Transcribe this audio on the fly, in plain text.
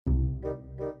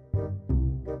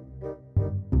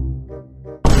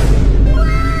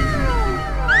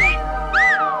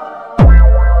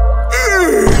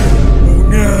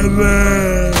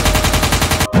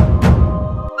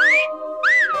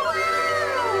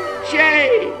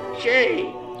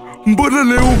Mbona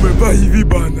leo umevaa hivi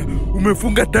bana?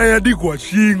 Umefunga tayari kwa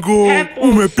shingo,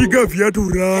 umepiga viatu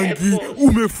rangi,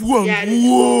 umefua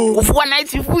nguo. Kufua na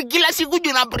sifui kila siku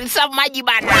juu na preserve maji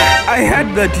bana. I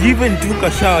heard that you even took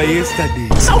a shower yesterday.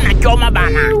 Sasa unachoma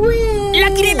bana.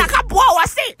 Lakini nakapoa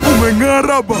wase.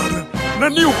 Umeng'ara bana.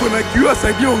 Nani uko na kiwa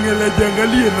saidia Ongele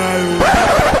jiangalie nayo.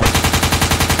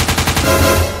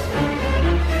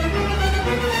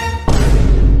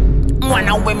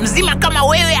 Mwanaume mzima kama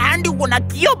wewe handi uko na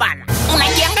kio bana.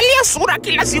 Unajiangalia sura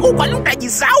kila siku kwani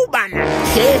utajisahau bana.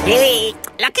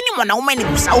 Lakini mwanaume ni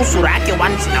kusahau sura yake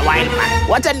once in a while bana.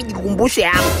 Wacha nijikumbushe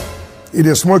yangu.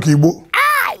 Ile smoke ibu.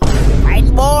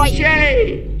 Fine boy.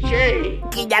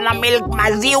 Kijana milk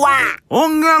maziwa.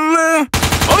 Ongele.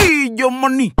 Oi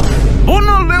jamani.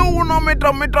 Mbona leo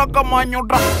unametameta kama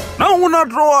nyota? Na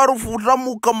unatoa harufu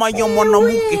tamu kama ya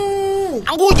mwanamke.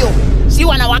 Angujo, si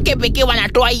wanawake pekee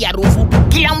wanatoa hii harufu.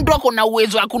 Kila mtu ako na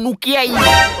uwezo wa kunukia hivi.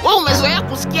 Wewe umezoea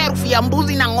kusikia harufu ya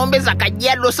mbuzi na ng'ombe za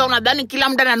Kajiado, sasa unadhani kila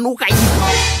mtu ananuka hivi.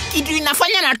 Kitu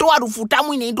inafanya natoa harufu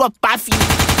tamu inaitwa perfume.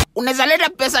 Unaweza leta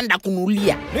pesa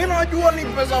nitakunulia. Ninajua ni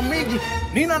pesa mingi.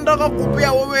 Ninataka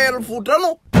kupea wewe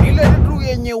 1500 ile tu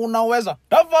yenye unaweza.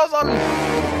 Tafadhali.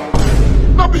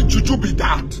 Nabi chuchu be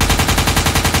that.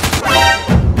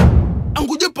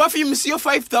 Anguje perfume sio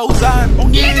 5000.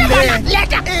 Ongele.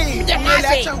 Leta.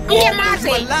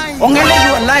 Ongele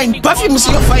you line. Perfume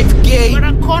sio 5k.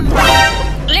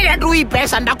 Leta tu hii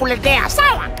pesa ndakuletea.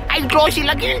 Sawa? Haitoshi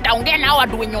lakini nitaongea na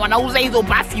watu wenye wanauza hizo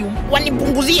perfume.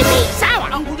 Wanipunguzie bei.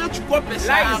 Sawa? Anguje chukua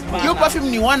pesa hapa. Hiyo perfume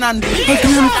ni 100.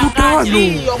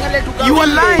 You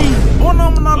are lying.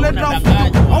 Mbona mnaleta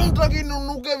fujo? Hamtaki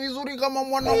nunuke vizuri kama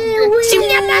mwanamke. Si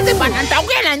mnyamaze bana,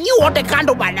 nitaongea na nyinyi wote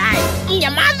kando baadaye.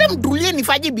 Mnyamaze mtulie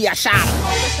nifanye biashara.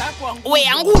 Wewe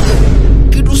yangu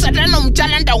kitu saa 5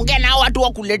 mchana nitaongea na watu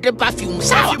wa kulete perfume.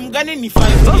 Sawa? Perfume gani ni 5?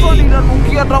 Sasa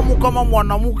ninanukia tamu kama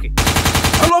mwanamke.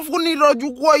 Alafu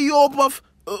nitajukua hiyo perfume.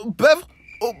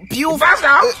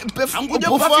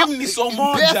 Perfume ni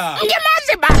somoja.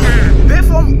 Mnyamaze bana.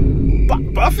 Perfume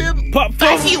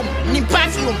ni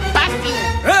perfume.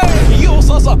 Hiyo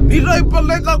sasa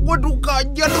nitaipeleka kwetu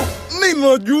Kajiado.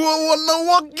 Ninajua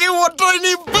wanawake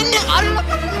watanipenda.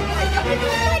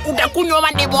 Utakunywa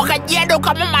mademo wa Kajiado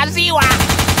kama maziwa.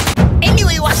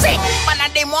 Anyway wase, bana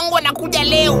demo wangu anakuja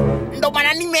leo. Ndo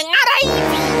bana nimeng'ara hivi.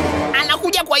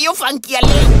 Anakuja kwa hiyo funky ya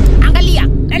leo. Angalia,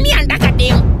 nani anataka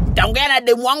demo? Nitaongea na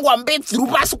demo wangu ambaye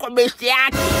throughpass kwa best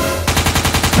yake.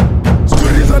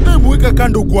 Stories hata muweka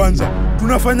kando kwanza.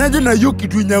 Tunafanyaje na hiyo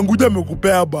kitu Nyanguja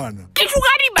amekupea bana? Kitu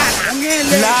gani bana?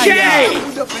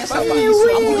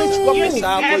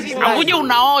 Anguja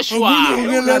unaoshwa.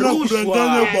 Ongele na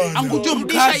kudanganya bana. Anguja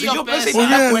mrudisha hiyo pesa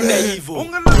inakwenda hivyo.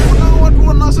 Ongele kuna watu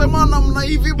wanasema namna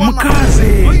hivi bana.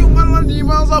 Mkaze. Ongele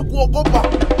nimeanza kuogopa.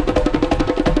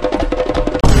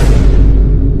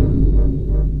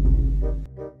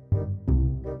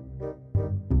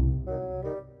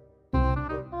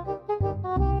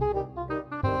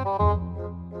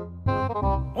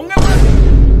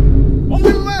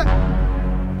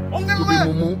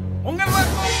 Ongele.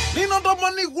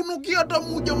 Ninatamani kunukia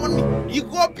tamu jamani.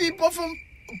 Iko wapi perfume?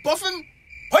 Perfume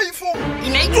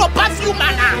inaitwa perfume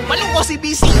bana. Kwani uko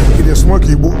CBC? Ile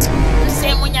smoke ibu.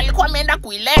 Msee mwenye alikuwa ameenda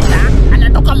kuileta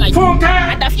anatoka majuu.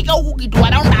 Atafika huku kitu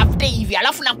around after hivi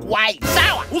alafu na kuwai.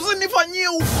 Sawa? Usinifanyie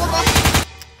ukora.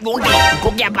 Gonde,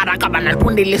 kogea baraka bana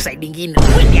tunde ile side nyingine.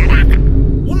 Twende haraka.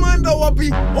 Unaenda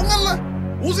wapi? Ongele.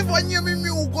 Usifanyie mimi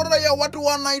ukora ya watu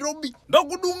wa Nairobi.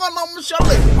 Ndakudunga na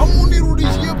mshale.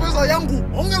 Amunirudishie pesa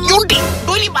yangu. Ongele. Jonde,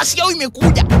 doli basi yao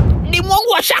imekuja. Demu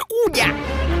wangu ashakuja.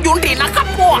 Jonde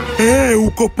nakapoa.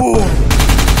 Uko poa.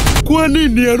 Kwa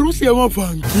nini harusi ya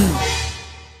mafanki?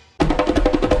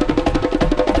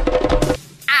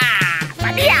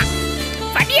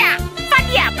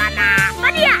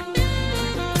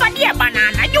 Fadia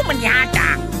bana, najua ni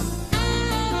hata.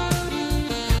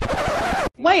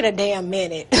 Wait a damn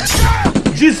minute.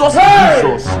 Jesus.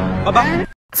 Baba.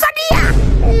 Fadia.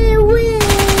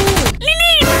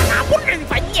 Nini bana, mbona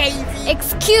nifanyia hivi?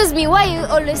 Excuse me, why are you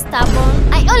always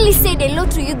stubborn? I only said hello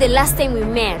to you the last time we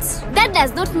met. That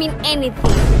does not mean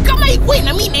anything. Kama iko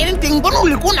ina mean anything, mbona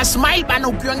ulikuwa na smile bana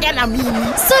ukiongea na mimi?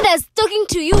 So does talking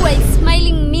to you while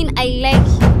smiling mean I like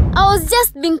you? I was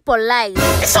just being polite.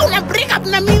 So una break up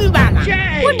na mimi bana?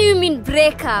 What do you mean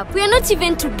break up? We are not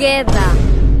even together.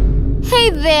 Hey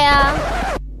there.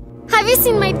 Have you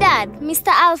seen my dad, Mr.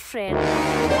 Alfred?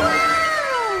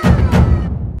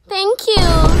 Thank you.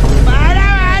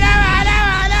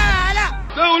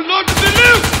 They will not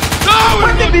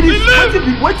believe.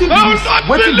 What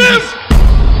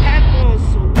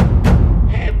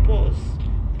Help us.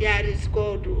 There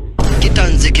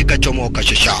Kitanzi kikachomoka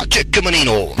shasha. Cheki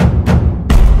maneno.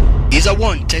 Is a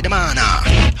wanted man.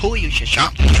 Huyu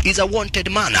shasha is a wanted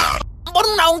man. Mbona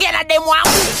unaongea na demu wangu?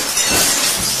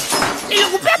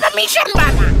 Nilikupea permission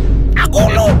bana.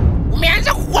 Agulu,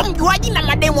 umeanza kuwa mjuaji na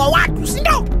mademu wa watu, si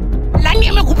ndio? Nani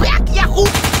amekupea haki ya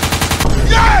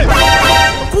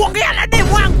kuongea na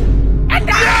demu wangu?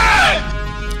 Enda!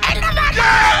 Enda bana!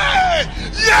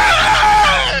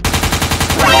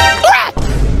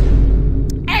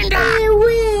 Enda!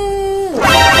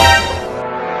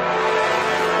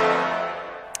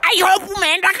 I hope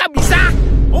umeenda kabisa.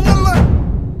 Ongele!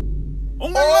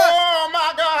 Ongele! Oh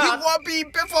my God! You want to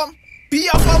perform?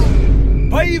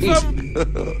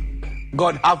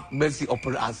 God have mercy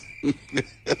upon us.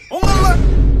 Ongele!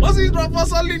 Basi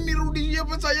tafadhali nirudishie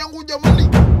pesa yangu jamani.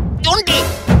 Jonde!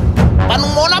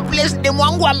 Panumeona place demu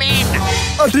wangu ameenda.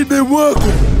 Ati demu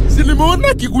wako? Si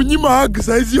nimeona kikunyima hug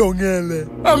saizi Ongele.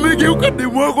 Amegeuka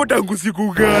demu wako tangu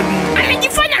siku gani?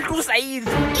 Anajifanya tu saizi.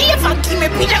 Kile funky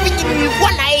imepita vingi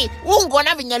nilikuwa na yeye.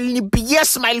 Ungeona venye alinipigia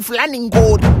smile fulani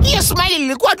ngori. Hiyo smile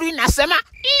ilikuwa tu inasema,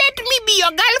 let me be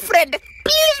your girlfriend.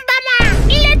 Please bana.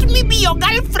 Let me be your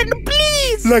girlfriend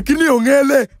please. Lakini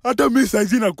Ongele, hata mimi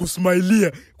saizi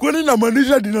nakusmailia. Kwani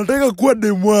inamaanisha ninataka kuwa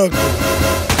demu wako?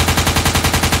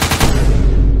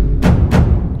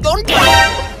 Jonde!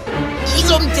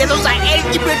 Hizo mchezo za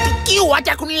LGBTQ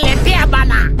wacha kuniletea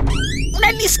bana.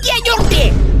 Unanisikia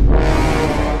Jonde?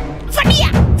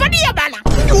 Fadia bana.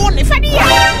 Kujuone Fadia.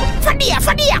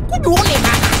 Fadia kujuone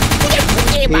bana.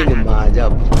 Kujuone bana. Hii ni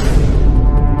maajabu.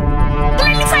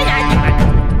 Unanifanya aje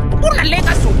bana?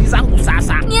 Unalenga stori zangu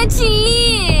sasa.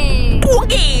 Niachilie.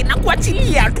 Tuongee na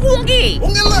kuachilia, tuongee.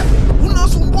 Ongele,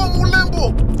 unasumbua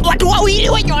mulembo. Watu wawili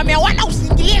wenye wameoana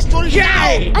usiingilie stori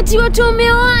zao. Ati watu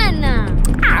wameoana.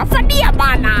 Fadia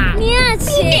bana.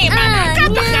 Niache. Bana,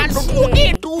 kata kando,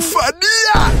 tuongee tu.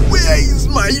 Fadia, where is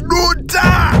my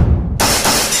daughter?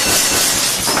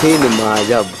 Hii ni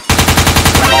maajabu.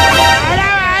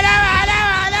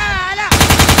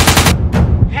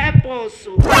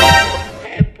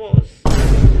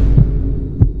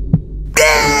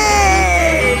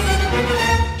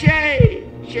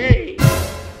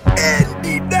 And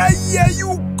did I hear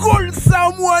you call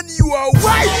someone your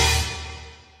wife?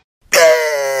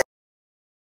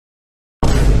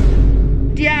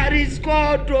 There is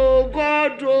God, oh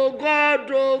God, oh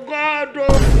God, oh God,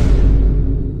 oh.